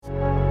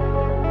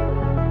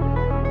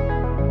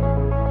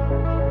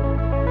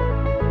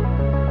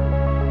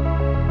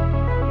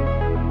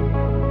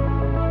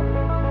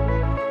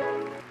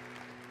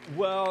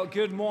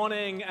good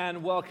morning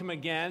and welcome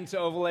again to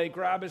Overlake.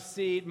 Grab a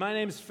seat. My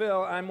name's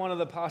Phil. I'm one of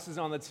the pastors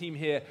on the team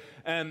here.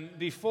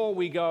 Before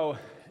we go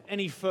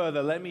any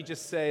further, let me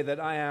just say that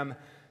I am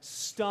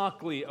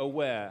starkly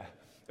aware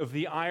of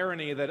the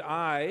irony that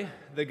I,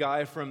 the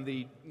guy from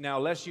the now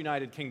less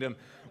united kingdom,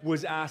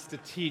 was asked to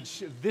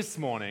teach this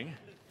morning,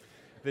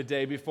 the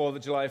day before the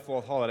July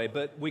 4th holiday.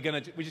 But we're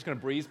just going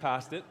to breeze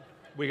past it.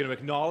 We're going to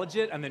acknowledge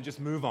it and then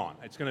just move on.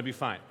 It's going to be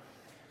fine.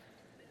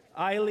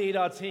 I lead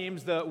our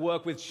teams that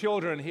work with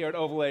children here at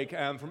Overlake,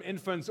 from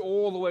infants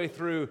all the way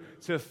through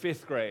to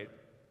 5th grade.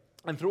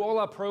 And through all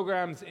our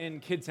programs in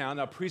Kidtown,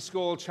 our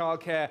preschool,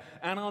 childcare,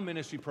 and our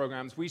ministry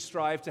programs, we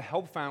strive to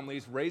help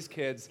families raise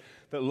kids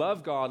that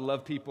love God,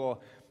 love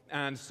people,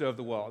 and serve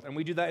the world. And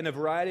we do that in a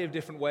variety of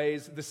different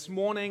ways. This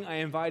morning, I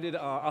invited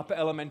our upper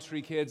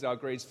elementary kids, our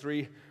grades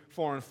 3,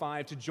 4, and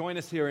 5, to join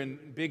us here in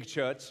Big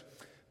Church,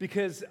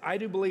 because I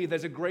do believe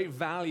there's a great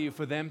value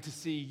for them to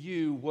see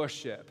you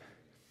worship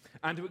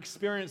and to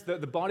experience the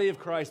body of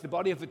Christ, the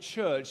body of the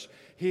church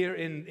here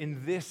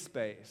in this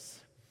space.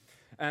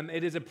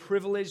 It is a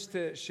privilege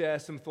to share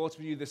some thoughts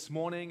with you this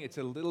morning. It's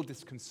a little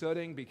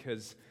disconcerting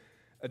because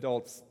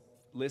adults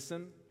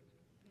listen,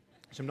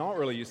 which I'm not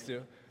really used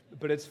to,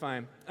 but it's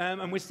fine.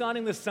 And we're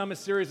starting this summer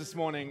series this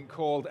morning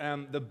called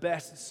The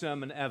Best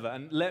Sermon Ever.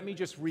 And let me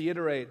just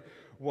reiterate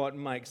what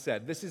Mike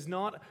said. This is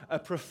not a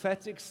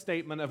prophetic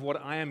statement of what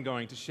I am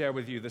going to share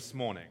with you this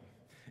morning.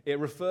 It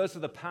refers to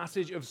the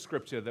passage of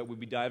Scripture that we'll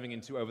be diving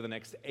into over the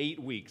next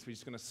 8 weeks. We're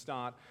just going to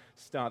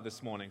start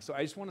this morning. So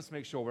I just want us to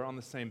make sure we're on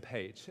the same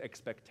page,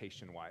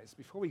 expectation-wise.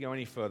 Before we go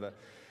any further,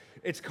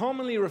 it's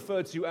commonly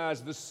referred to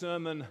as the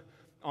Sermon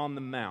on the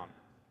Mount.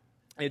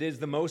 It is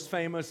the most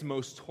famous,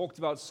 most talked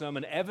about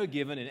sermon ever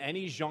given in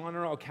any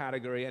genre or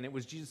category, and it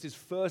was Jesus'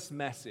 first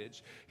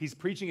message. He's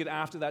preaching it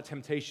after that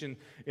temptation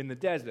in the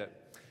desert.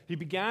 He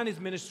began his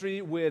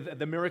ministry with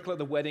the miracle at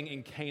the wedding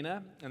in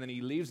Cana, and then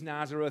he leaves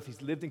Nazareth.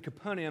 He's lived in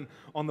Capernaum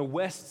on the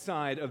west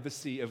side of the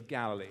Sea of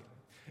Galilee.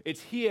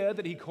 It's here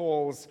that he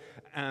calls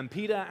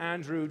Peter,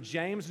 Andrew,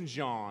 James, and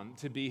John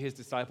to be his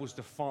disciples,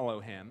 to follow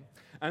him.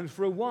 And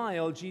for a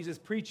while, Jesus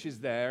preaches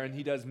there, and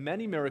he does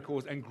many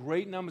miracles, and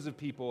great numbers of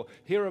people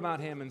hear about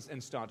him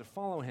and start to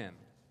follow him.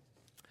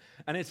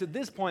 And it's at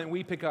this point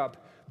we pick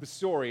up the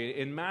story.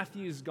 In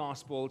Matthew's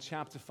Gospel,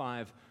 chapter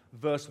 5,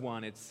 verse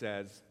 1, it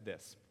says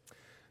this.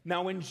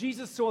 Now, when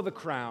Jesus saw the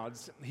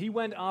crowds, he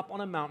went up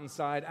on a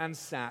mountainside and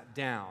sat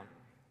down.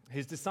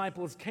 His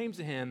disciples came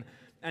to him,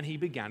 and he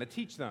began to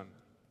teach them,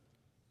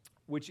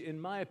 which, in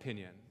my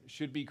opinion,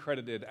 should be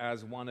credited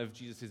as one of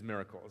Jesus'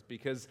 miracles,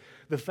 because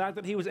the fact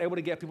that he was able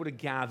to get people to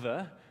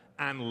gather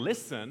and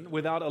listen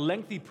without a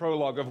lengthy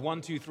prologue of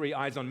 1, 2, 3,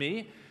 eyes on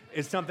me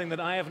is something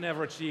that I have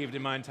never achieved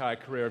in my entire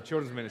career of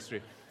children's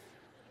ministry.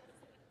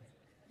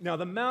 Now,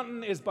 the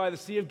mountain is by the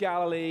Sea of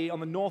Galilee. On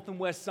the north and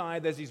west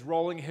side, there's these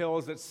rolling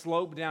hills that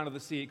slope down to the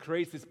sea. It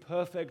creates this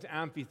perfect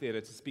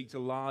amphitheater to speak to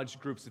large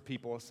groups of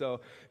people.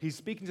 So he's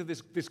speaking to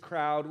this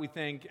crowd, we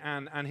think,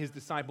 and his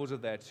disciples are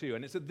there too.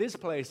 And it's at this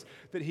place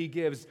that he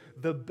gives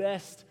the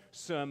best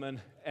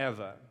sermon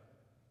ever.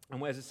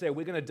 And as I say,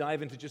 we're going to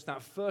dive into just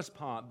that first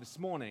part this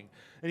morning.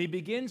 And he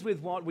begins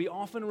with what we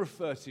often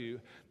refer to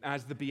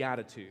as the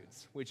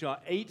Beatitudes, which are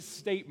 8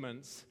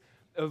 statements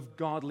of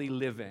godly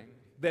living.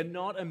 They're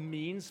not a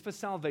means for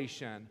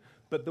salvation,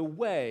 but the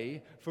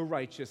way for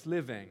righteous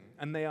living.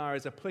 And they are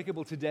as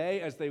applicable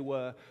today as they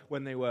were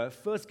when they were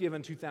first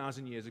given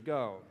 2,000 years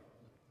ago.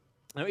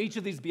 Now, each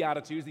of these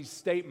Beatitudes, these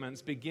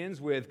statements,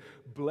 begins with,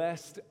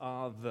 blessed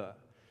are the.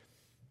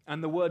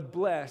 And the word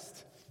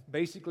blessed,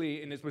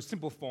 basically, in its most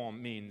simple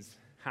form, means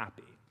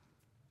happy.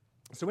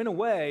 So in a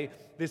way,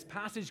 this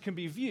passage can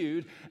be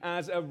viewed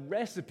as a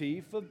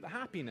recipe for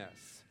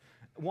happiness.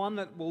 One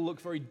that will look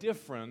very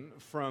different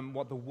from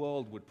what the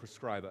world would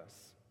prescribe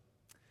us.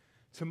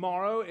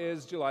 Tomorrow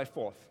is July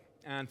 4th,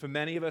 and for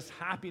many of us,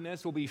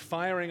 happiness will be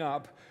firing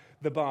up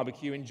the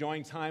barbecue,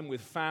 enjoying time with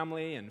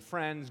family and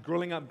friends,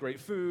 grilling up great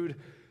food,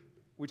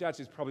 which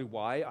actually is probably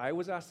why I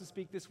was asked to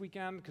speak this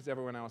weekend, because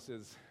everyone else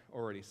is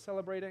already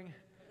celebrating.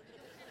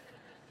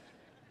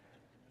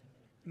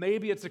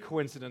 Maybe it's a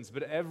coincidence,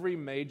 but every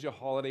major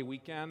holiday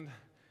weekend,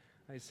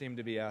 I seem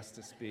to be asked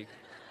to speak.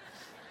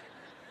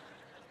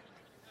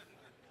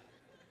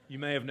 You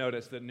may have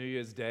noticed that New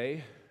Year's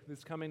Day,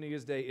 this coming New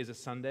Year's Day, is a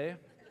Sunday.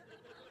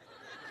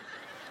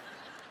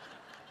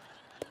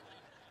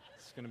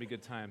 It's going to be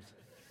good times.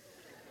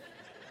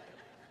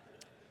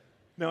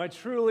 Now, I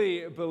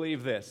truly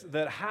believe this,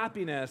 that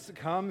happiness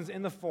comes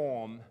in the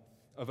form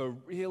of a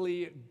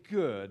really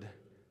good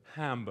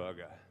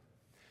hamburger.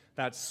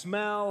 That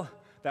smell,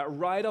 that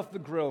right off the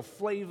grill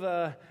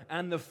flavor,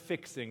 and the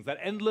fixings, that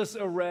endless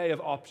array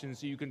of options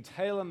so you can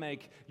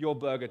tailor-make your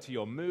burger to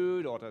your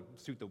mood or to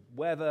suit the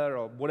weather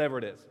or whatever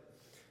it is.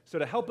 So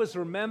to help us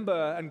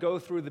remember and go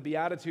through the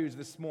Beatitudes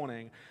this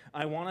morning,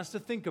 I want us to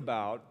think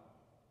about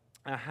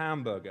a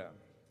hamburger.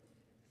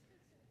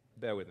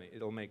 Bear with me.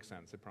 It'll make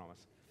sense, I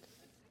promise.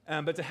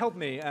 But to help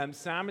me,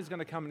 Sam is going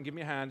to come and give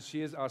me a hand.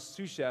 She is our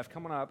sous chef.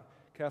 Come on up.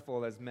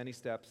 Careful, there's many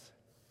steps.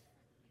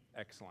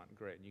 Excellent,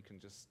 great. And you can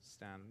just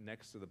stand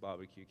next to the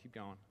barbecue. Keep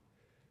going.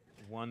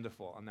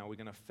 Wonderful. And now we're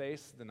going to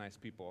face the nice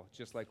people,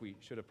 just like we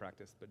should have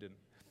practiced but didn't.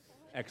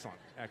 Excellent,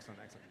 excellent,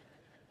 excellent.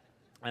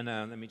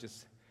 And let me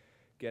just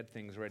get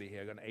things ready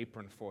here. I got an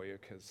apron for you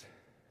because,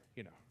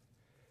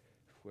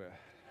 we're...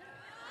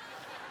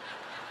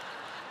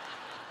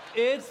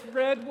 It's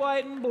red,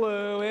 white, and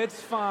blue. It's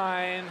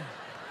fine.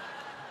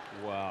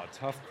 Wow,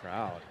 tough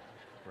crowd,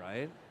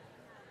 right?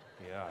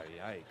 Yeah,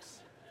 yikes.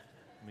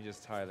 Let me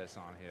just tie this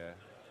on here.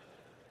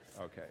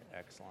 Okay,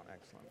 excellent,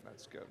 excellent.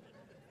 That's good.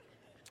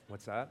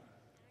 What's that? I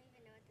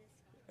don't even know what this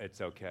is.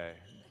 It's okay.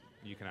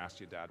 You can ask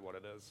your dad what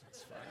it is.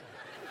 It's fine.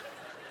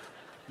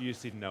 You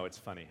just need to know it's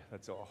funny.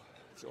 That's all.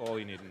 That's all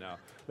you need to know.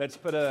 Let's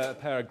put a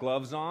pair of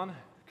gloves on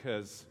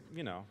because,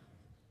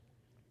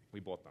 we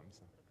bought them,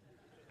 so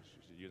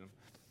you should use them.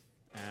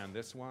 And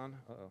this one,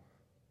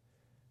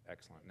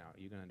 excellent. Now,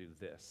 you're going to do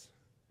this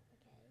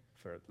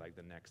for like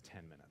the next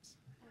 10 minutes.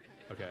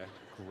 Okay,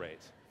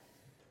 great.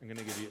 I'm going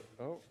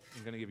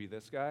to give you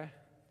this guy.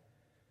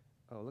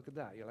 Oh, look at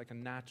that. You're like a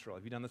natural.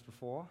 Have you done this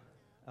before?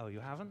 Oh, you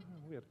haven't?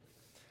 Oh, weird.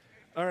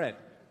 All right.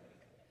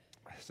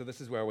 So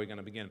this is where we're going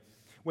to begin.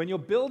 When you're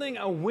building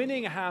a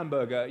winning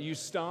hamburger, you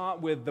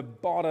start with the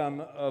bottom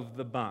of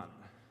the bun,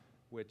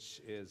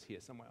 which is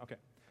here somewhere. Okay,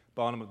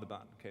 bottom of the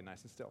bun. Okay,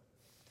 nice and still.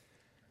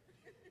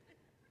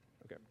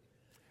 Okay.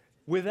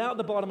 Without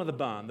the bottom of the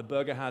bun, the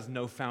burger has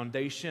no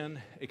foundation.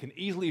 It can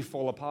easily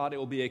fall apart. It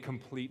will be a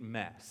complete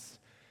mess.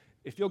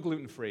 If you're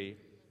gluten-free,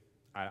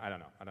 I don't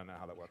know. I don't know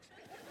how that works.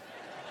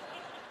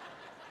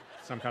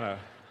 Some kind of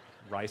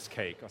rice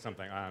cake or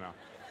something. I don't know.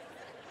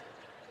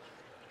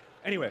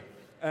 Anyway,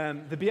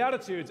 the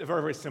Beatitudes are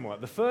very, very similar.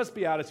 The first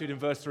Beatitude in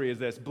verse 3 is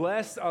this: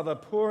 Blessed are the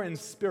poor in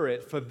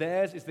spirit, for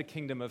theirs is the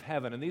kingdom of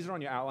heaven. And these are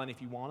on your outline.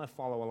 If you want to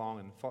follow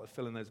along and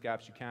fill in those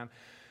gaps, you can.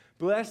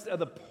 Blessed are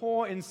the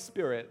poor in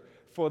spirit,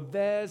 for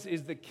theirs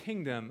is the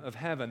kingdom of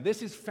heaven.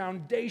 This is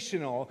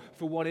foundational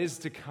for what is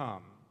to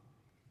come.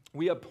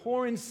 We are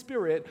poor in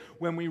spirit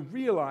when we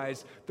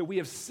realize that we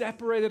have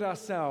separated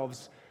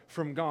ourselves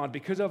from God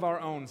because of our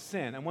own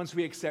sin. And once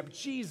we accept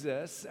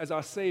Jesus as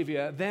our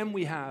Savior, then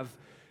we have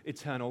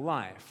eternal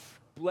life.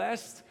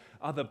 Blessed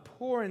are the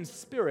poor in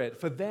spirit,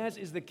 for theirs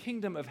is the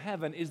kingdom of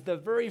heaven, is the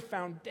very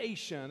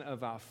foundation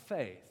of our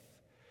faith.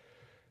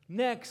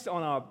 Next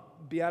on our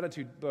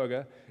Beatitude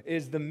burger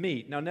is the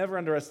meat. Now, never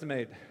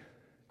underestimate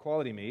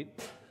quality meat.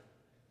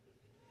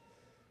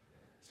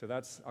 So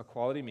that's our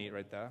quality meat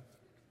right there.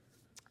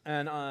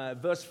 And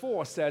verse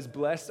 4 says,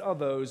 Blessed are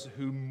those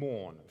who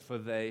mourn, for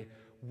they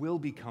will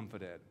be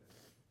comforted.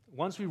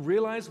 Once we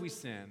realize we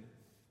sin,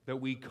 that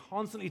we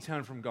constantly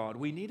turn from God,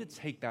 we need to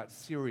take that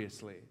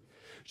seriously.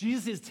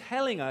 Jesus is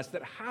telling us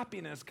that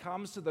happiness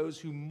comes to those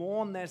who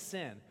mourn their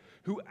sin,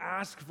 who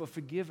ask for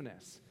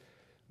forgiveness.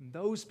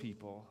 Those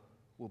people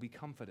will be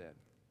comforted.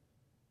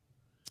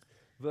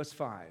 Verse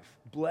 5,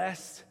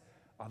 Blessed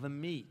are the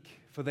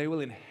meek, for they will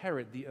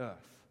inherit the earth.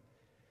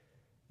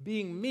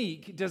 Being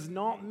meek does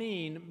not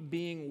mean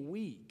being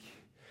weak.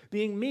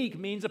 Being meek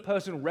means a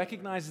person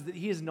recognizes that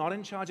he is not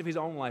in charge of his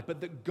own life,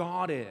 but that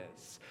God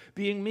is.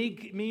 Being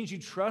meek means you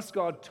trust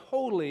God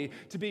totally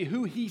to be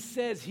who he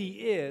says he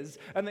is,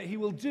 and that he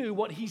will do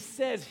what he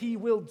says he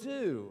will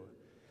do.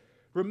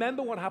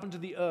 Remember what happened to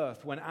the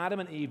earth when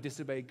Adam and Eve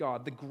disobeyed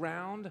God. The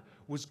ground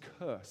was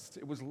cursed.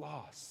 It was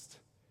lost.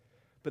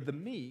 But the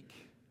meek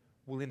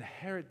will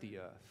inherit the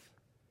earth.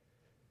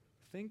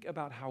 Think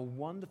about how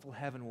wonderful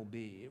heaven will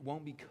be. It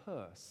won't be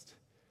cursed.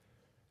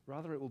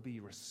 Rather, it will be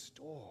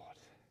restored.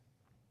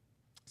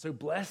 So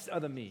blessed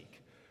are the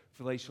meek,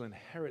 for they shall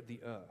inherit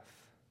the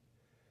earth,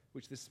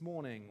 which this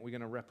morning we're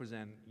going to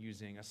represent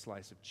using a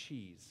slice of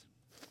cheese.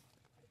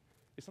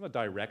 It's not a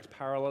direct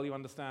parallel, you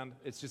understand?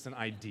 It's just an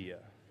idea.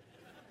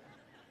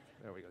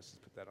 There we go. Let's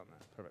just put that on there.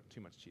 Perfect.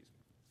 Too much cheese.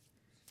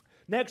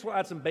 Next, we'll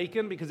add some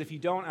bacon, because if you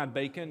don't add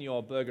bacon,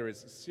 your burger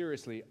is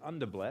seriously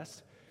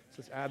underblessed. So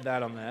let's add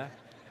that on there.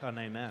 Oh,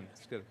 amen.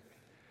 It's good.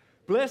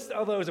 Blessed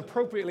are those,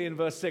 appropriately in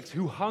verse 6,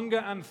 who hunger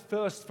and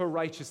thirst for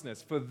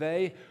righteousness, for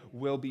they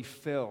will be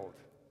filled.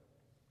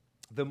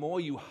 The more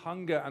you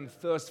hunger and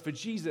thirst for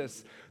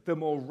Jesus, the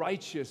more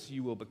righteous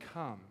you will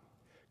become.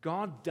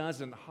 God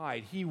doesn't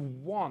hide. He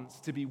wants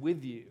to be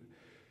with you.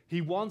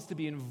 He wants to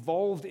be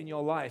involved in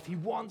your life. He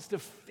wants to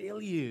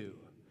fill you.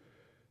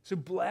 So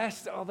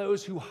blessed are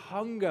those who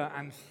hunger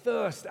and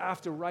thirst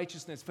after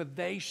righteousness, for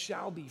they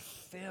shall be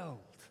filled.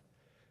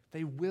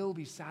 They will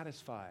be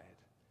satisfied.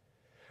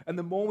 And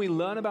the more we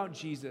learn about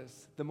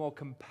Jesus, the more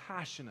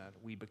compassionate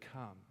we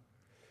become.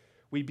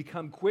 We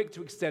become quick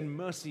to extend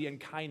mercy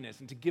and kindness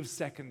and to give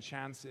second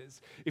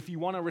chances. If you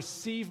want to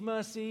receive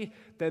mercy,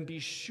 then be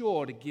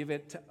sure to give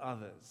it to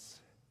others.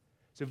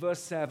 So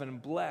verse 7,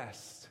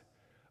 Blessed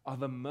are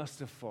the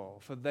merciful,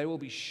 for they will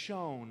be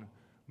shown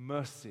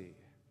mercy.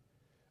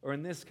 Or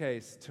in this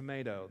case,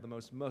 tomato, the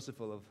most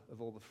merciful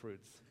of all the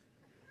fruits.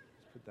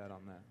 Let's put that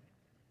on there.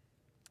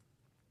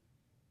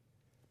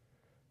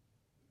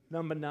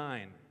 Number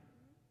 9.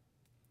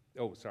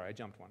 Oh, sorry, I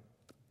jumped one.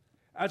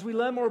 As we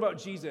learn more about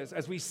Jesus,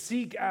 as we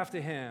seek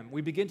after him,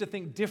 we begin to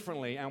think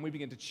differently and we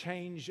begin to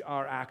change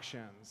our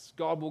actions.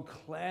 God will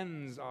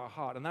cleanse our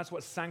heart, and that's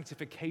what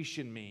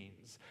sanctification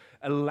means.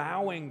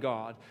 Allowing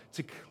God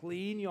to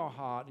clean your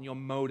heart and your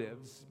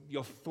motives,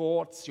 your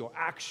thoughts, your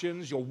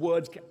actions, your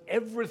words,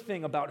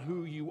 everything about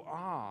who you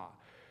are.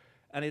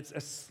 And it's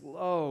a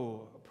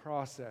slow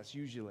process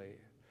usually.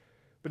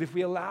 But if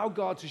we allow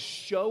God to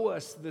show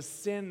us the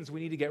sins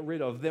we need to get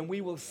rid of, then we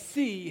will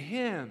see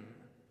him.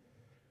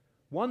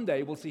 One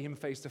day we'll see him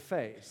face to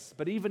face.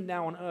 But even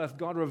now on earth,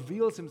 God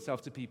reveals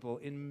himself to people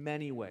in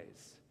many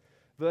ways.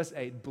 Verse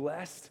 8,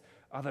 blessed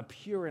are the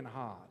pure in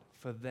heart,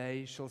 for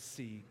they shall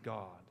see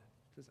God.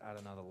 Just add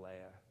another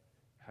layer.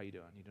 How you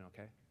doing? You doing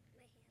okay? My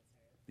hands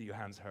hurt. Your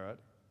hands hurt?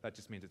 That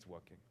just means it's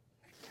working.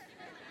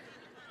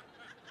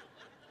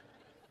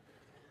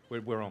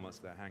 We're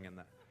almost there. Hang in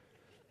there.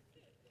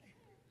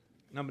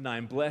 Number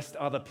 9, blessed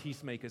are the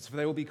peacemakers, for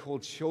they will be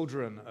called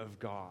children of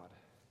God.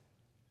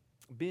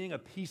 Being a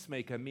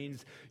peacemaker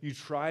means you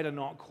try to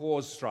not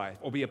cause strife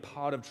or be a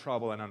part of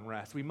trouble and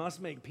unrest. We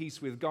must make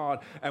peace with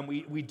God, and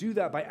we do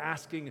that by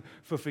asking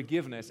for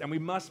forgiveness. And we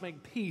must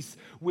make peace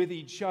with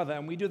each other,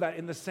 and we do that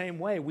in the same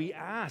way. We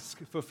ask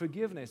for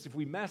forgiveness. If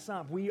we mess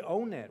up, we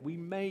own it. We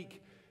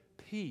make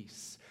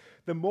peace.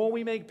 The more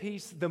we make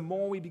peace, the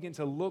more we begin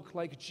to look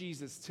like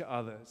Jesus to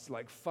others,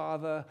 like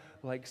father,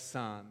 like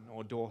son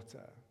or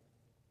daughter.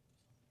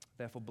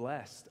 Therefore,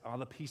 blessed are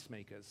the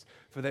peacemakers,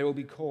 for they will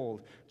be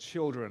called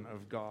children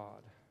of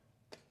God.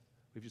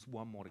 We've just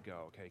one more to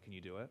go, okay? Can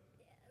you do it?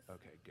 Yes.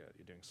 Okay, good.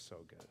 You're doing so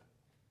good.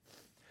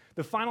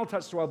 The final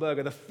touch to our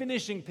burger, the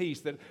finishing piece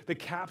that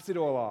caps it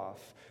all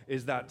off,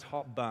 is that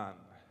top bun.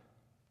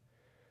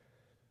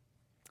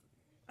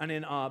 And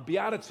in our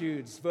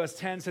Beatitudes, verse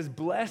 10 says,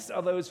 blessed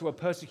are those who are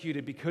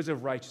persecuted because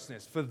of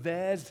righteousness, for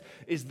theirs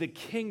is the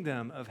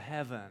kingdom of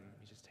heaven.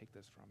 Let me just take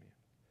this from you.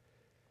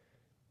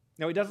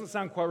 Now, it doesn't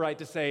sound quite right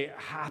to say,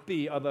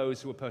 happy are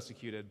those who are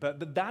persecuted,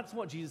 but that's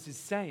what Jesus is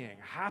saying.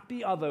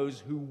 Happy are those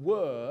who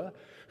were,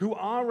 who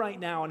are right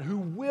now, and who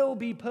will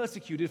be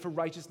persecuted for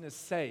righteousness'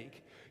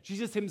 sake.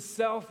 Jesus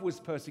himself was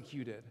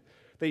persecuted.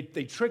 They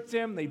tricked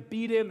him, they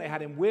beat him, they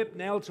had him whipped,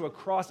 nailed to a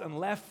cross, and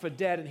left for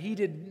dead, and he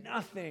did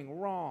nothing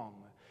wrong.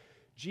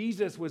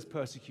 Jesus was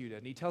persecuted,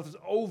 and he tells us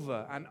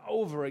over and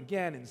over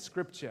again in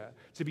Scripture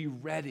to be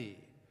ready.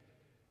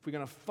 If we're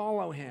going to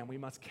follow him, we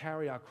must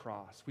carry our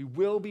cross. We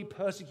will be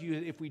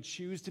persecuted if we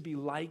choose to be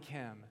like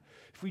him.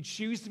 If we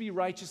choose to be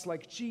righteous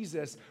like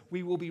Jesus,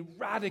 we will be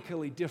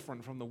radically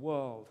different from the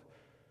world.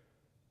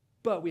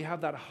 But we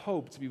have that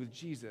hope to be with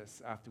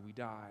Jesus after we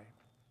die.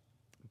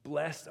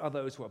 Blessed are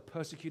those who are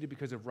persecuted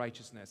because of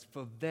righteousness,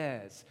 for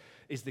theirs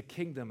is the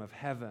kingdom of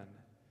heaven.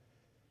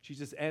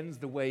 Jesus ends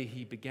the way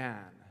he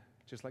began,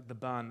 just like the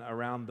bun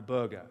around the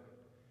burger.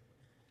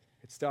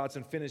 It starts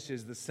and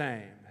finishes the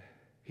same.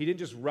 He didn't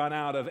just run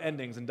out of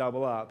endings and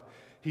double up.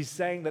 He's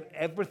saying that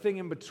everything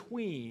in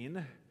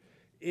between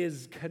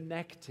is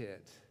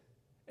connected.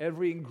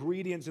 Every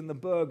ingredient in the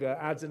burger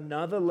adds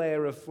another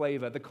layer of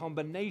flavor. The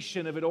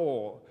combination of it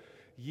all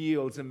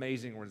yields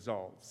amazing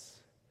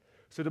results.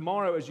 So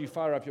tomorrow, as you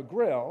fire up your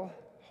grill,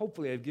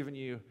 hopefully I've given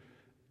you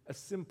a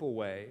simple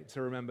way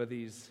to remember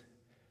these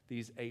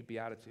 8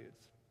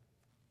 Beatitudes.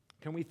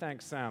 Can we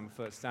thank Sam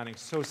for standing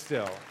so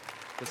still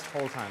this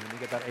whole time? Let me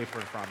get that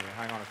apron from you.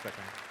 Hang on a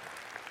second.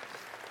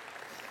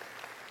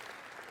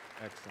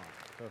 Excellent.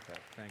 Perfect.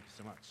 Thank you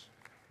so much.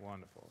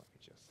 Wonderful. Let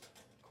me just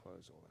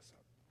close all this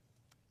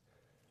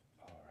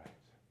up. All right.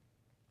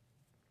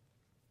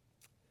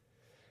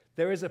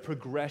 There is a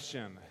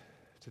progression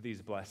to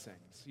these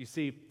blessings. You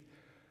see,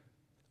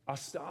 our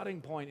starting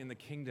point in the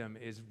kingdom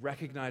is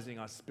recognizing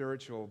our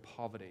spiritual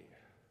poverty,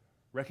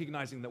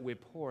 recognizing that we're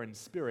poor in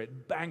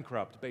spirit,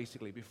 bankrupt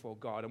basically before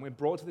God. And we're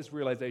brought to this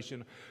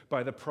realization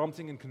by the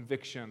prompting and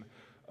conviction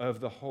of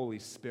the Holy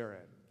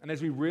Spirit. And as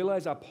we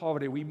realize our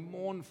poverty, we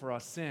mourn for our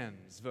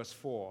sins, verse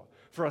 4,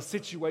 for our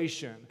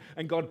situation.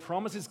 And God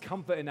promises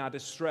comfort in our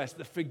distress,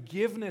 the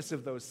forgiveness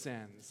of those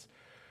sins.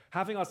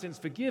 Having our sins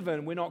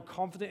forgiven, we're not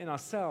confident in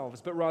ourselves,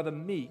 but rather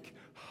meek,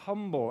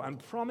 humble, and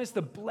promise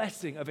the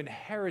blessing of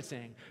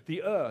inheriting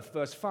the earth,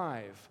 verse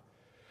 5.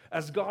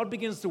 As God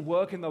begins to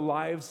work in our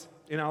lives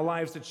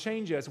to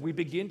change us, we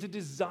begin to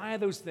desire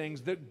those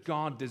things that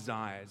God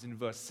desires in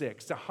verse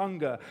 6, to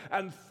hunger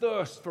and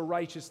thirst for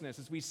righteousness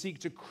as we seek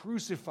to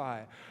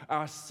crucify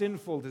our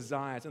sinful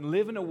desires and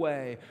live in a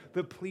way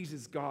that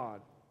pleases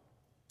God.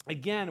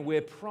 Again,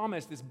 we're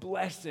promised this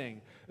blessing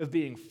of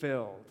being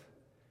filled.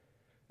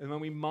 And when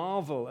we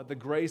marvel at the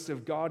grace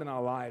of God in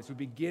our lives, we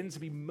begin to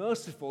be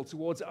merciful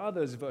towards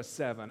others, verse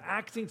 7,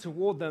 acting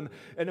toward them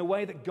in a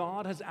way that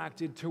God has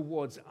acted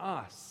towards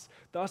us,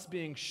 thus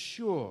being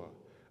sure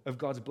of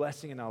God's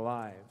blessing in our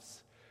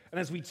lives. And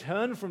as we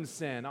turn from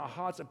sin, our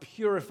hearts are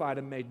purified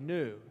and made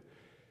new.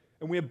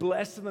 And we are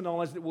blessed in the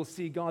knowledge that we'll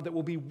see God, that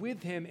we'll be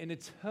with him in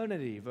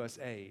eternity, verse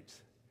 8.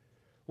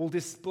 We'll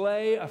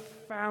display a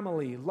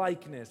family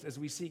likeness as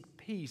we seek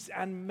peace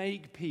and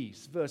make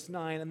peace, verse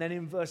 9. And then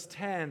in verse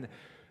 10,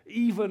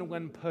 Even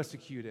when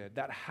persecuted,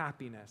 that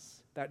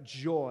happiness, that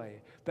joy,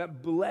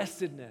 that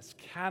blessedness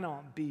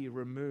cannot be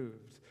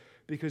removed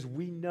because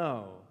we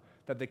know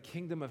that the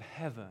kingdom of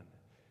heaven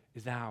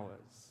is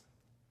ours.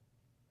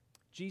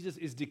 Jesus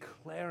is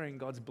declaring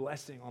God's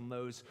blessing on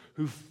those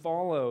who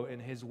follow in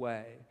his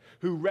way,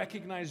 who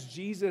recognize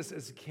Jesus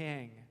as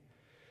King.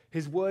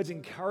 His words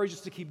encourage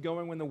us to keep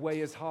going when the way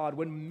is hard,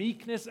 when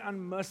meekness and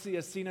mercy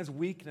are seen as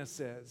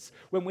weaknesses,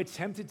 when we're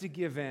tempted to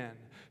give in.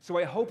 So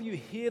I hope you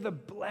hear the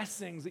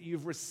blessings that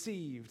you've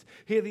received,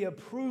 hear the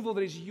approval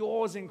that is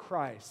yours in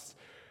Christ,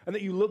 and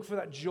that you look for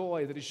that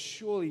joy that is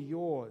surely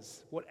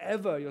yours,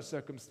 whatever your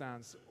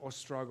circumstance or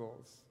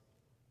struggles.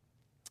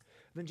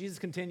 Then Jesus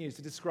continues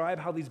to describe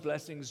how these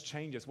blessings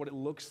change us, what it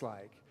looks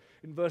like.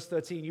 In verse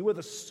 13, you are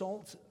the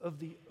salt of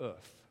the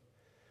earth.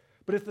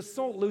 But if the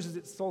salt loses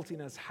its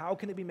saltiness, how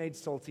can it be made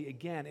salty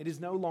again? It is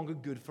no longer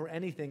good for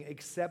anything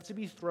except to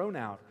be thrown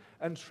out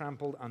and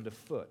trampled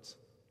underfoot.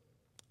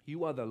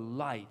 You are the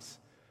light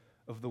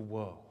of the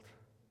world.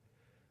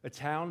 A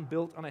town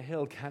built on a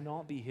hill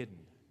cannot be hidden.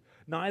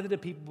 Neither do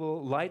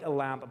people light a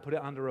lamp and put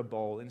it under a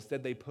bowl.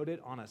 Instead, they put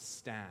it on a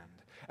stand,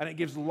 and it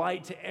gives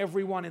light to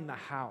everyone in the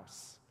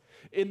house.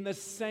 In the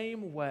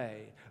same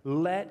way,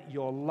 let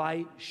your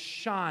light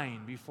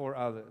shine before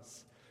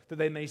others, that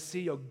they may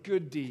see your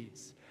good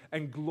deeds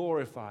and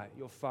glorify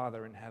your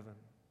Father in heaven.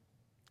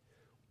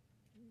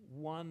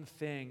 One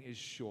thing is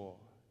sure: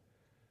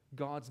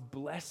 God's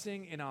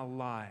blessing in our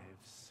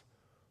lives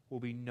will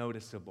be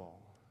noticeable.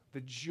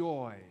 The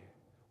joy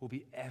will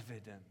be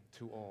evident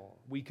to all.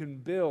 We can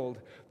build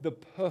the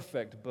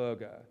perfect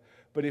burger,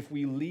 but if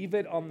we leave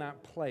it on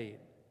that plate,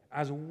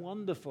 as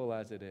wonderful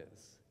as it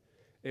is,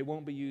 it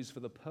won't be used for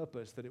the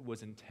purpose that it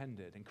was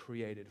intended and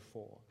created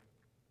for.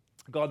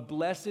 God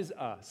blesses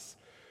us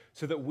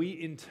so that we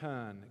in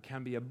turn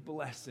can be a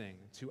blessing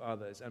to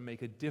others and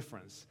make a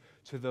difference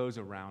to those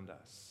around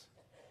us.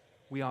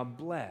 We are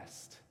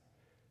blessed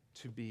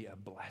to be a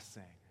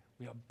blessing.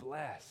 We are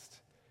blessed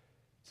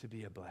to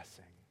be a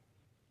blessing.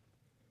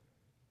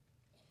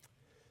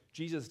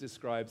 Jesus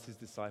describes his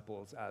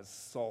disciples as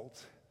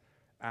salt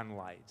and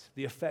light.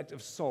 The effect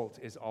of salt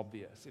is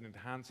obvious. It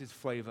enhances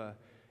flavor.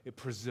 It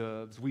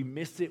preserves. We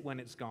miss it when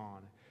it's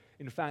gone.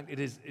 In fact, it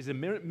is a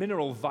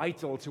mineral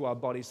vital to our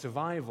body's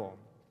survival.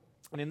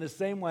 And in the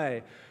same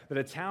way that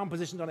a town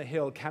positioned on a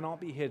hill cannot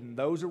be hidden,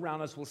 those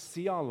around us will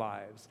see our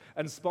lives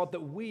and spot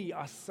that we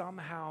are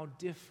somehow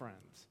different.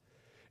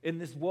 In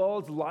this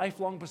world's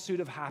lifelong pursuit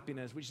of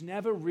happiness, which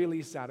never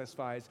really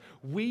satisfies,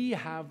 we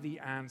have the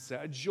answer,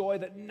 a joy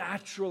that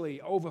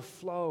naturally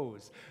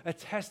overflows, a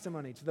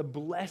testimony to the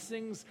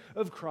blessings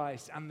of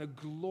Christ and the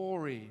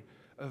glory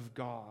of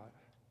God.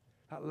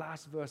 That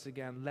last verse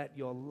again, let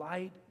your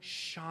light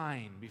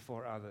shine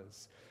before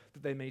others,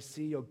 that they may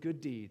see your good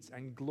deeds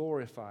and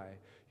glorify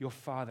your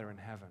Father in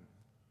heaven.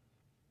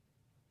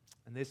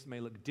 And this may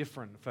look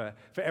different for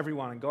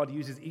everyone, and God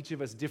uses each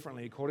of us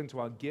differently according to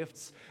our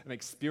gifts and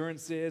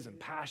experiences and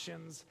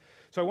passions.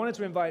 So I wanted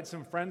to invite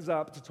some friends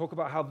up to talk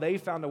about how they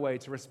found a way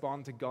to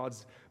respond to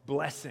God's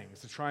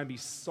blessings, to try and be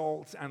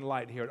salt and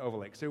light here at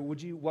Overlake. So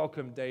would you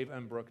welcome Dave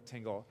and Brooke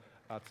Tingle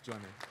to join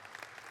me?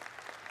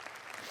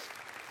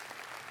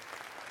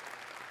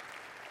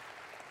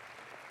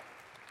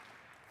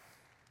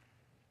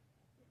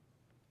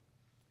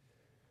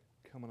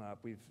 Coming up,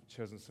 we've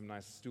chosen some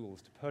nice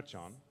stools to perch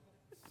on.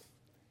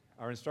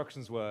 Our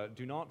instructions were,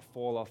 do not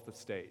fall off the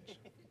stage.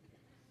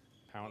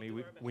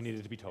 Apparently, we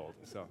needed to be told,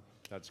 so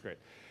that's great.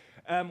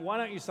 Why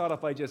don't you start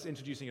off by just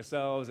introducing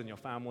yourselves and your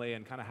family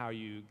and kind of how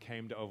you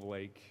came to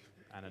Overlake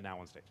and are now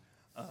on stage.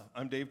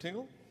 I'm Dave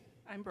Tingle.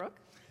 I'm Brooke.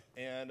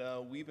 And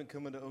we've been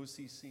coming to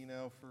OCC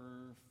now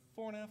for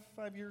 4.5,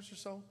 5 years or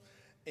so.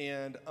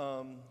 And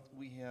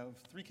we have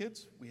 3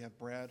 kids. We have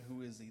Brad,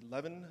 who is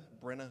 11,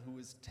 Brenna, who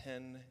is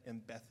 10,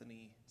 and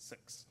Bethany,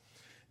 6.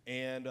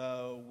 And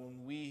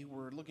when we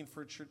were looking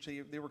for a church,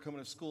 they were coming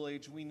to school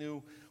age, we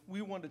knew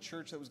we wanted a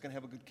church that was going to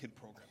have a good kid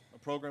program, a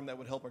program that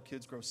would help our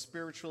kids grow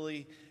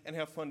spiritually and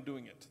have fun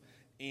doing it.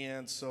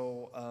 And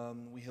so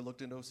we had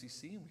looked into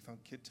OCC, and we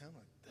found Kidtown.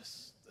 Like,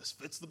 this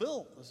fits the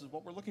bill. This is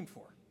what we're looking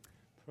for.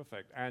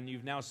 Perfect. And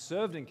you've now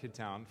served in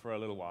Kidtown for a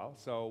little while,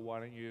 so why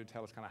don't you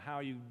tell us kind of how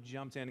you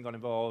jumped in and got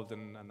involved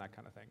and that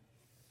kind of thing.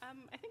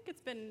 I think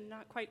it's been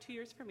not quite 2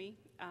 years for me.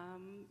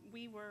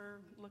 We were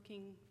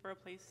looking for a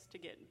place to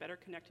get better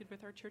connected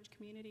with our church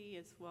community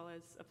as well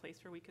as a place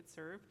where we could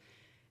serve.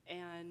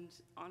 And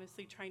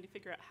honestly, trying to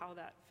figure out how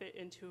that fit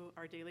into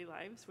our daily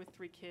lives with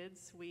 3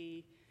 kids,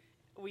 we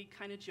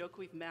kind of joke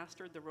we've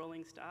mastered the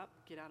rolling stop,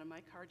 get out of my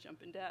car,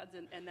 jump in Dad's,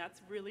 and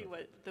that's really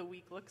what the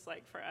week looks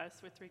like for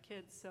us with 3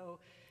 kids. So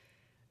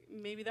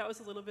maybe that was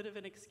a little bit of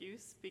an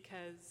excuse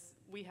because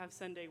we have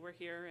Sunday, we're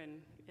here,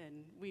 and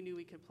we knew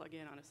we could plug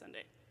in on a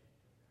Sunday.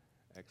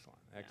 Excellent.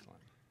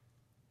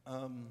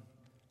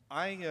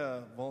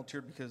 I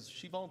volunteered because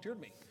she volunteered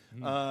me.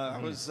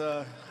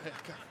 I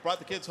brought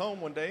the kids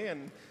home one day,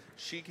 and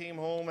she came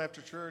home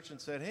after church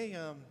and said, hey,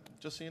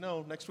 just so you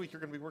know, next week you're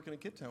going to be working at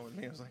Kidtown with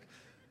me. I was like,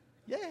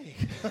 Yay!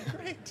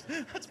 Great,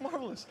 that's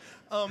marvelous.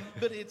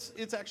 But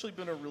it's actually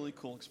been a really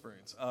cool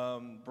experience.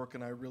 Brooke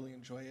and I really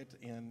enjoy it,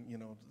 and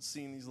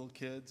seeing these little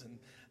kids and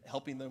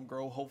helping them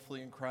grow,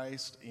 hopefully in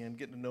Christ, and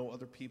getting to know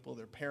other people,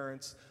 their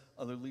parents,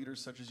 other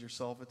leaders such as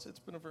yourself. It's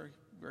been a very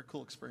very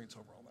cool experience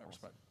overall in that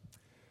respect.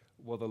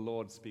 Well, the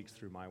Lord speaks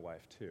through my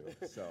wife too,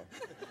 so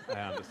I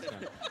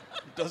understand.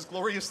 Does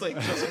glorious things,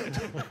 doesn't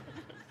it?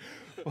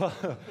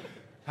 Well,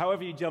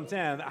 however you jumped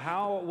in,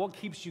 what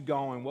keeps you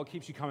going? What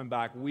keeps you coming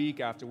back week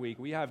after week?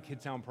 We have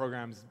Kidtown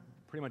programs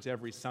pretty much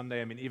every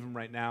Sunday. I mean, even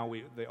right now,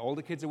 the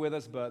older kids are with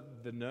us,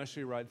 but the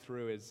nursery right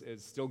through is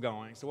still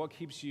going. So what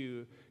keeps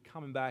you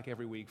coming back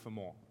every week for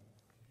more?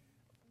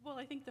 Well,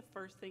 I think the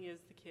first thing is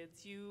the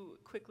kids. You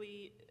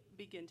quickly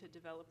begin to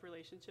develop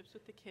relationships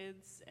with the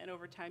kids, and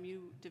over time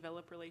you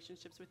develop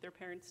relationships with their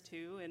parents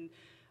too. And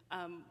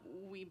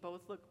we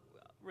both look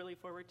really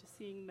forward to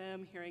seeing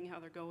them, hearing how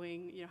they're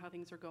going, how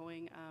things are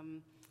going.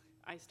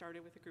 I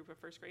started with a group of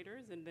first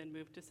graders and then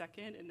moved to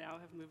second, and now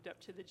have moved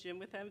up to the gym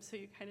with them. So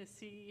you kind of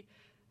see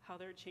how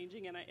they're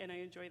changing, and I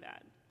enjoy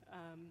that.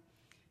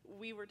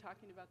 We were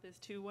talking about this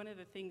too. One of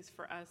the things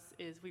for us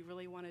is we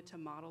really wanted to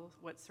model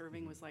what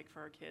serving was like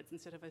for our kids,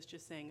 instead of us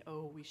just saying,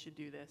 oh, we should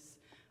do this.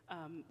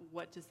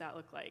 What does that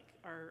look like?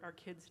 Our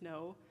kids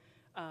know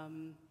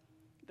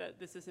that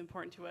this is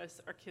important to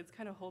us. Our kids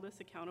kind of hold us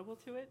accountable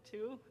to it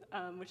too,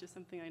 which is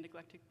something I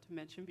neglected to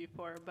mention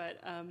before. But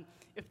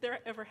if there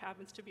ever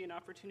happens to be an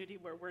opportunity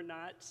where we're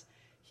not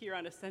here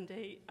on a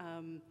Sunday,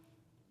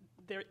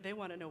 they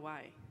want to know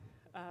why.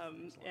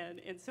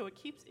 And so it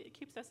keeps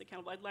us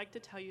accountable. I'd like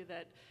to tell you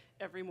that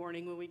every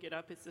morning when we get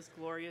up, it's this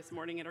glorious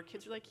morning, and our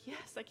kids are like,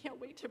 yes, I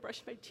can't wait to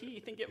brush my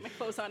teeth and get my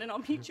clothes on, and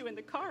I'll meet you in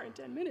the car in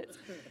 10 minutes.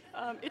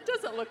 It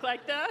doesn't look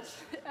like that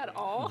at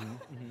all.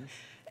 Mm-hmm.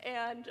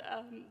 And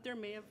there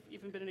may have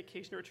even been an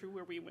occasion or two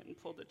where we went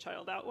and pulled the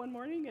child out one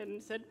morning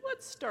and said,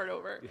 let's start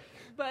over.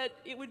 But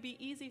it would be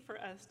easy for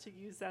us to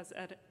use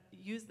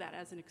that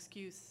as an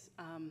excuse.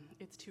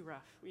 It's too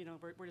rough.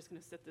 We're just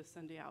going to sit this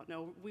Sunday out.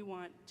 No,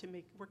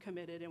 we're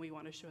committed, and we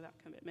want to show that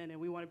commitment,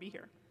 and we want to be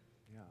here.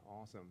 Yeah,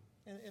 awesome.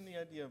 And the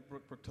idea,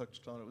 Brooke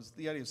touched on it, was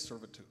the idea of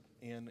servitude,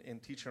 and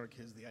teaching our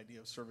kids the idea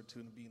of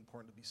servitude and being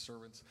important to be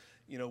servants.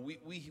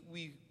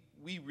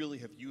 We really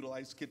have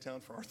utilized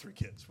Kidtown for our 3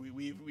 kids.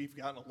 We've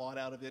gotten a lot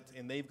out of it,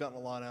 and they've gotten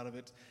a lot out of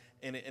it,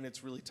 and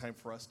it's really time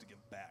for us to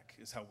give back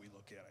is how we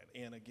look at it.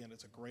 And again,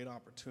 it's a great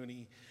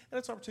opportunity, and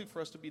it's an opportunity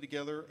for us to be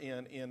together,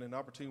 and an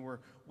opportunity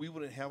where we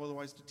wouldn't have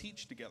otherwise to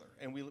teach together.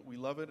 And we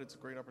love it. It's a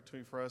great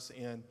opportunity for us,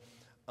 and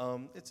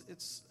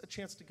it's a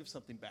chance to give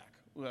something back.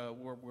 Where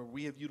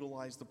we have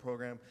utilized the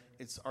program,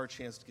 it's our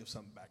chance to give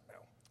something back now.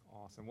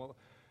 Awesome. Well,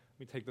 let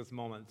me take this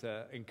moment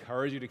to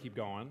encourage you to keep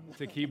going,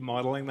 to keep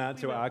modeling that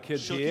to our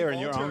kids She'll here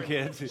and your own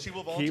kids. She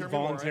will volunteer keep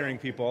volunteering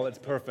people. It's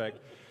perfect.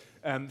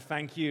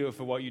 Thank you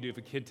for what you do for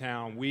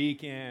Kidtown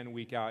week in,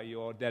 week out.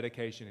 Your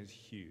dedication is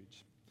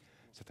huge.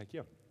 So thank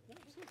you.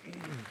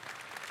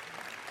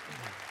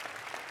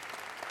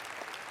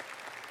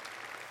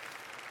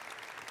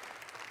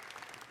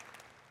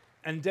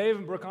 And Dave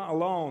and Brooke aren't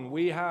alone.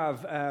 We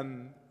have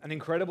an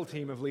incredible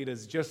team of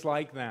leaders just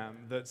like them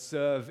that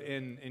serve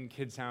in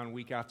Kidtown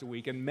week after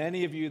week. And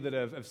many of you that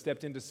have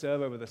stepped in to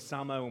serve over the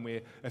summer, when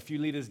we're a few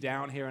leaders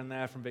down here and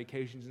there from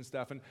vacations and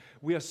stuff. And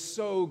we are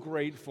so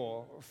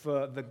grateful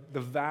for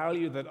the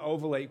value that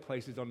Overlake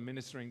places on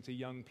ministering to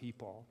young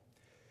people.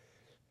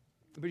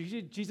 But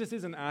Jesus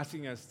isn't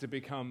asking us to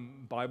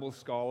become Bible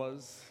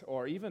scholars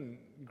or even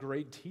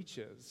great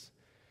teachers.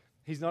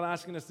 He's not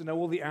asking us to know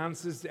all the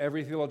answers to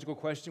every theological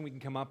question we can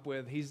come up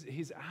with.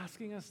 He's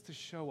asking us to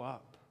show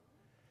up,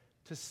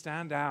 to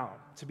stand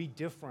out, to be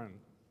different,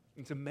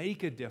 and to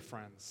make a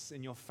difference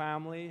in your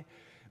family,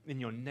 in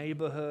your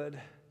neighborhood,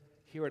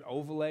 here at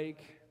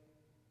Overlake.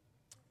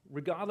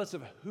 Regardless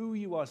of who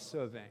you are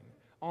serving,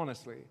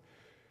 honestly,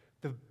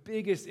 the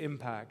biggest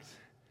impact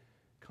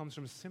comes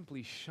from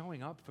simply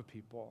showing up for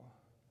people,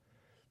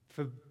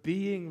 for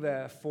being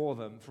there for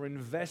them, for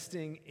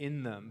investing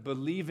in them,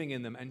 believing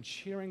in them, and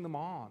cheering them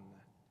on.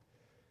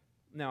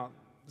 Now,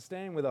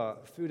 staying with our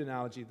food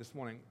analogy this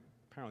morning,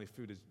 apparently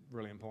food is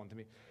really important to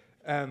me.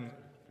 I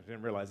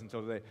didn't realize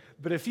until today.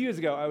 But a few years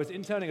ago, I was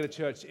interning at a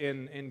church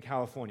in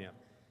California.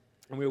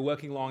 And we were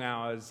working long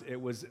hours. It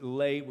was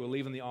late. We were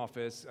leaving the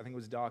office. I think it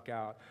was dark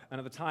out. And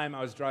at the time, I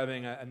was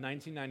driving a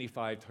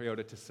 1995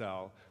 Toyota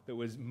Tercel that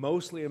was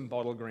mostly in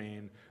bottle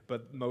green,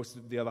 but most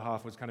of the other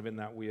half was kind of in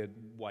that weird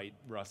white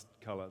rust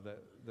color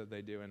that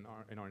they do in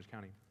Orange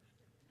County.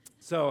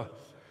 So,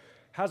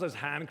 has those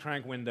hand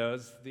crank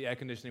windows. The air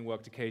conditioning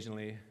worked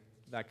occasionally,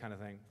 that kind of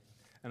thing.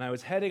 And I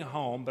was heading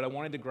home, but I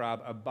wanted to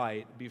grab a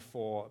bite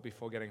before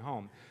getting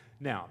home.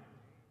 Now,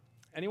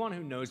 anyone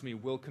who knows me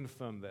will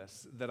confirm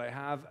this, that I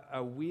have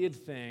a weird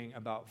thing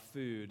about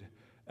food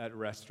at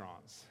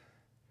restaurants.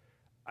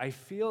 I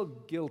feel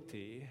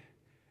guilty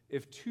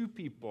if 2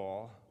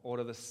 people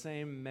order the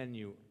same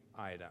menu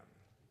item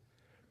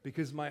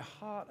because my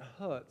heart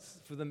hurts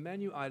for the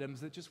menu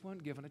items that just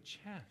weren't given a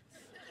chance.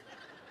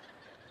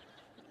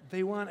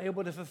 They weren't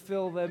able to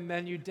fulfill their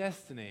menu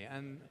destiny,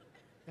 and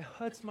It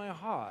hurts my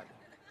heart.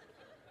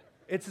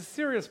 It's a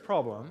serious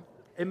problem.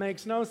 It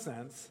makes no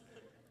sense,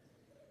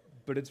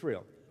 but it's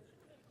real.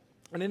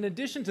 And in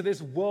addition to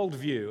this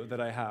worldview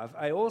that I have,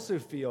 I also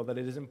feel that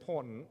it is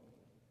important,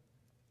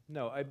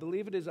 no, I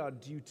believe it is our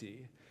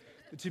duty,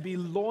 to be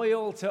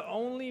loyal to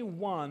only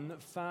one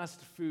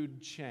fast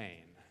food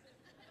chain.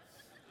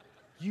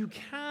 You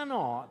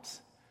cannot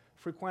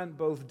frequent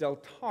both Del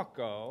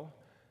Taco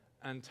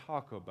and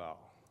Taco Bell.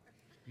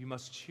 You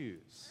must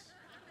choose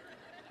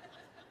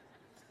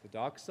the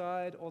dark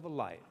side or the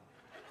light.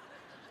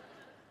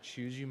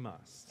 Choose you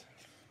must.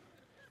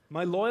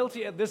 My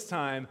loyalty at this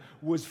time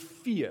was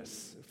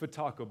fierce for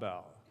Taco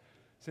Bell.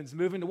 Since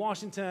moving to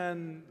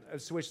Washington,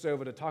 I've switched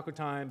over to Taco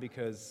Time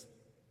because,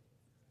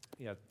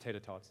 tater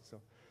tots, so.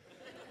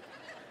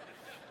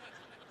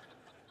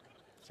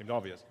 Seemed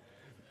obvious.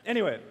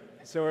 Anyway,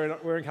 so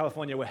we're in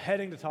California, we're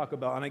heading to Taco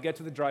Bell, and I get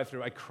to the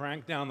drive-thru, I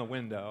crank down the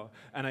window,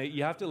 and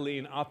you have to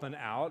lean up and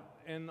out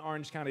in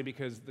Orange County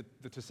because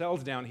the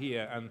Tercell's down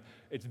here, and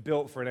it's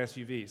built for an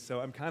SUV. So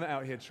I'm kind of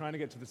out here trying to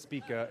get to the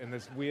speaker in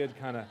this weird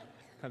kind of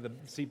the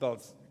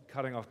seatbelt's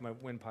cutting off my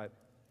windpipe,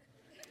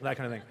 that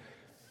kind of thing.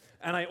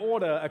 And I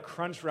order a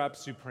Crunchwrap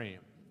Supreme.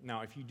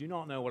 Now, if you do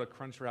not know what a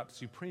Crunchwrap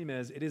Supreme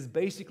is, it is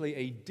basically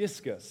a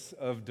discus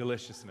of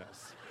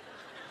deliciousness.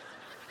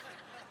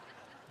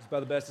 It's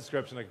about the best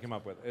description I can come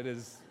up with.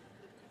 It's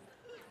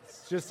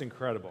just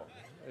incredible.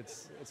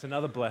 It's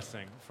another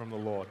blessing from the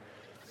Lord.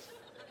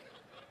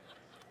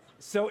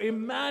 So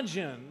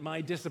imagine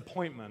my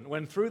disappointment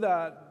when through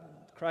that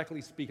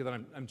crackly speaker that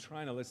I'm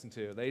trying to listen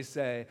to, they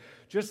say,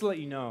 just to let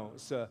you know,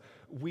 sir,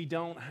 we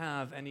don't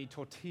have any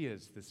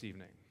tortillas this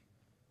evening.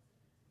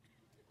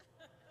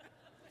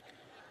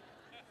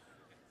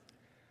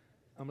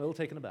 I'm a little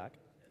taken aback.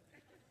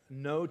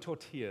 No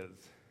tortillas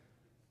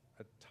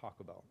at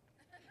Taco Bell.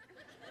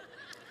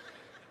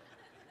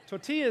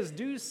 Tortillas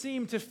do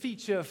seem to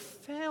feature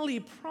fairly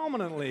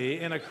prominently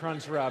in a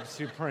Crunchwrap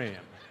Supreme.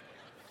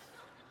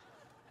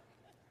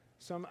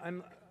 So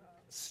I'm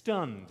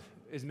stunned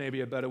is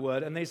maybe a better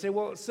word. And they say,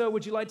 well, sir,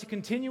 would you like to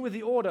continue with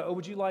the order, or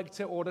would you like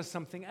to order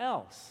something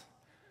else?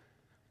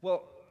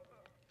 Well,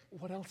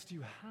 what else do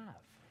you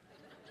have?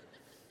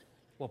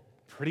 Well,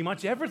 pretty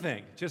much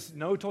everything, just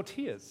no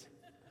tortillas.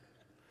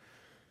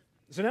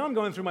 So now I'm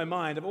going through my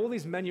mind of all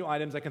these menu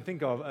items I can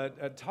think of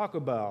at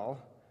Taco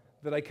Bell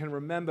that I can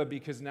remember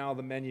because now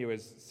the menu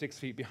is 6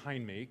 feet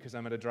behind me because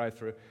I'm at a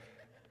drive-thru.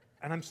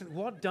 And I'm saying,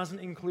 what doesn't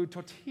include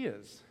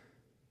tortillas?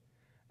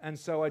 And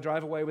so I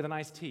drive away with an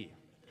iced tea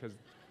because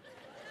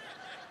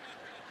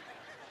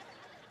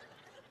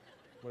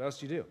what else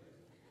do you do?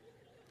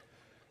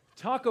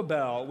 Taco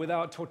Bell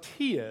without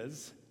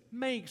tortillas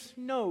makes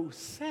no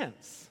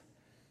sense.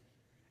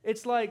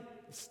 It's like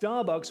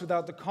Starbucks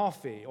without the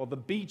coffee, or the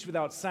beach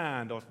without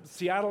sand, or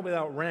Seattle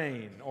without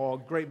rain, or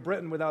Great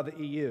Britain without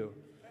the EU.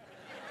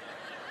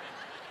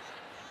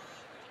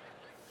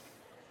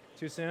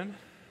 Too soon?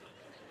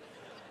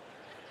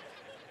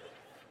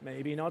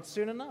 Maybe not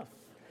soon enough.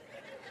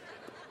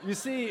 You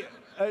see,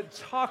 at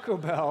Taco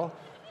Bell,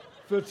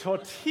 the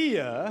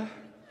tortilla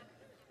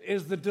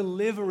is the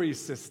delivery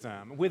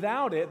system.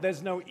 Without it,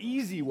 there's no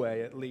easy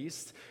way, at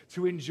least,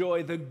 to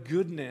enjoy the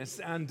goodness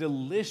and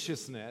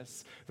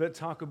deliciousness that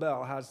Taco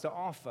Bell has to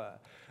offer.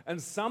 And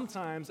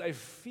sometimes I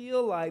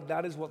feel like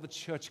that is what the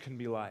church can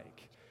be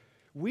like.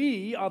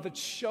 We are the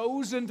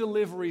chosen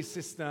delivery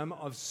system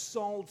of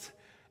salt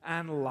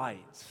and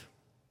light.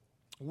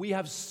 We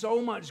have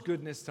so much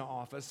goodness to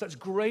offer, such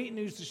great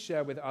news to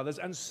share with others,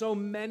 and so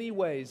many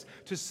ways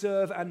to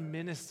serve and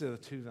minister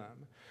to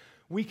them.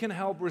 We can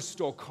help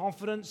restore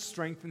confidence,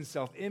 strengthen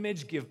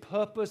self-image, give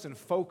purpose and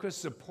focus,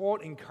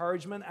 support,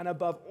 encouragement, and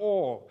above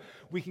all,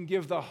 we can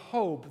give the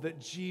hope that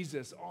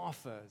Jesus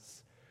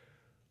offers.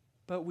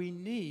 But we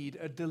need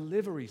a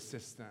delivery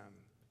system.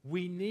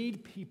 We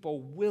need people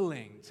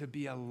willing to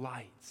be a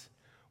light,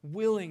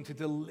 willing to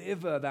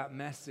deliver that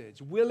message,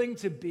 willing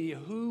to be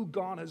who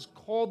God has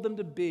called them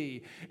to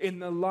be in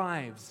the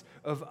lives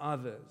of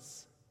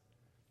others.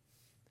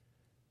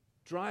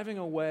 Driving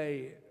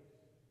away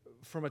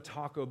from a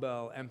Taco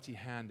Bell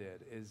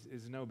empty-handed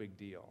is no big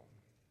deal.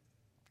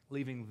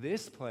 Leaving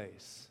this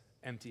place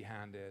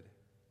empty-handed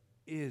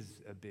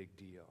is a big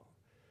deal.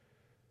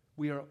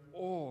 We are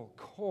all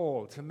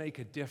called to make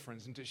a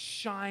difference and to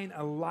shine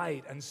a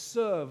light and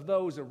serve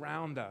those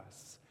around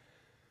us.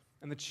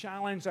 And the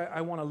challenge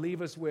I want to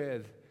leave us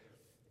with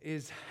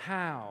is,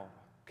 how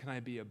can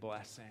I be a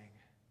blessing?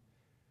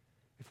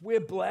 If we're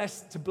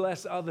blessed to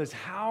bless others,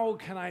 how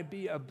can I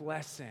be a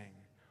blessing?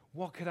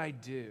 What could I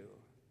do?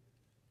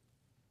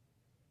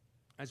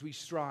 As we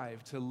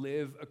strive to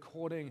live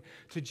according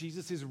to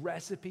Jesus'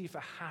 recipe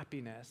for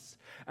happiness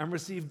and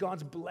receive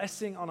God's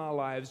blessing on our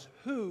lives,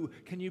 who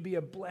can you be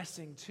a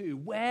blessing to?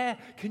 Where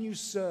can you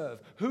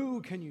serve? Who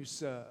can you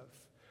serve?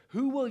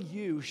 Who will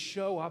you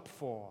show up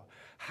for?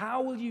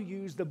 How will you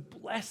use the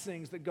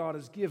blessings that God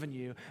has given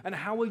you? And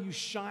how will you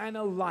shine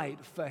a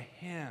light for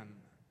Him?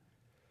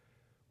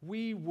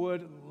 We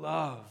would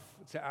love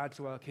to add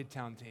to our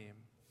Kidtown team.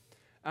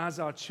 As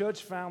our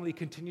church family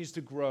continues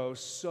to grow,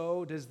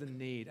 so does the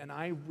need. And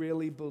I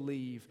really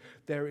believe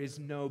there is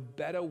no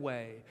better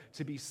way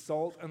to be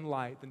salt and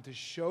light than to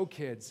show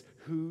kids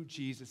who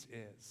Jesus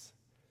is.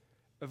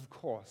 Of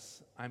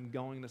course, I'm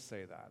going to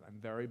say that. I'm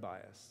very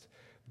biased.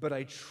 But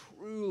I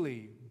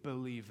truly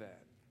believe it.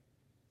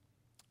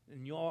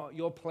 And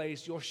your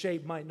place, your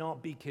shape might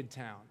not be Kid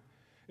Town.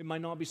 It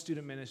might not be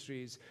student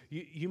ministries.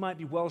 You might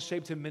be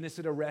well-shaped to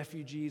minister to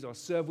refugees or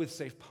serve with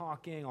safe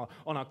parking or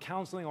on our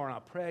counseling or on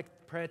our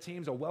prayer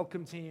teams or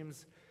welcome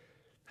teams.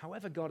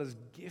 However God has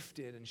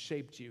gifted and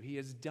shaped you, he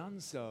has done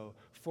so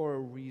for a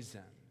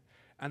reason.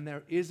 And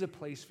there is a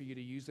place for you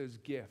to use those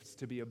gifts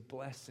to be a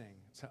blessing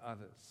to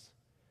others.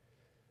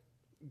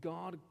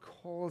 God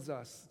calls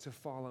us to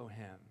follow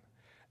him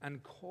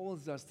and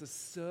calls us to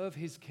serve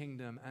his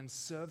kingdom and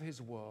serve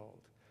his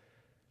world.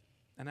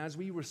 And as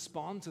we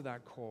respond to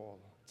that call,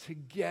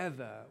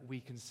 together we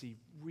can see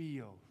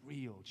real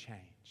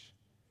change.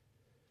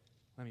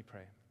 Let me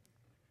pray.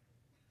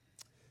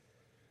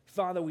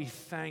 Father, we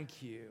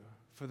thank you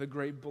for the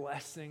great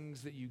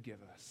blessings that you give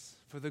us,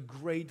 for the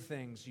great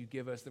things you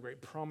give us, the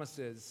great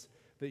promises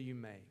that you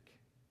make.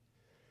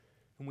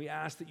 And we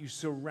ask that you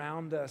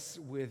surround us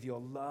with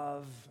your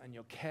love and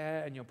your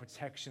care and your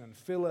protection and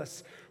fill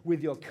us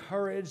with your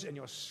courage and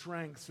your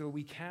strength so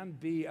we can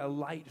be a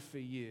light for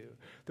you,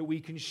 that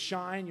we can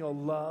shine your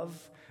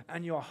love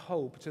and your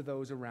hope to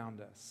those around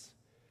us.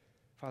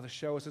 Father,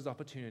 show us those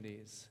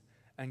opportunities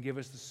and give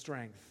us the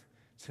strength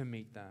to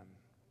meet them.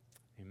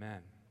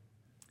 Amen.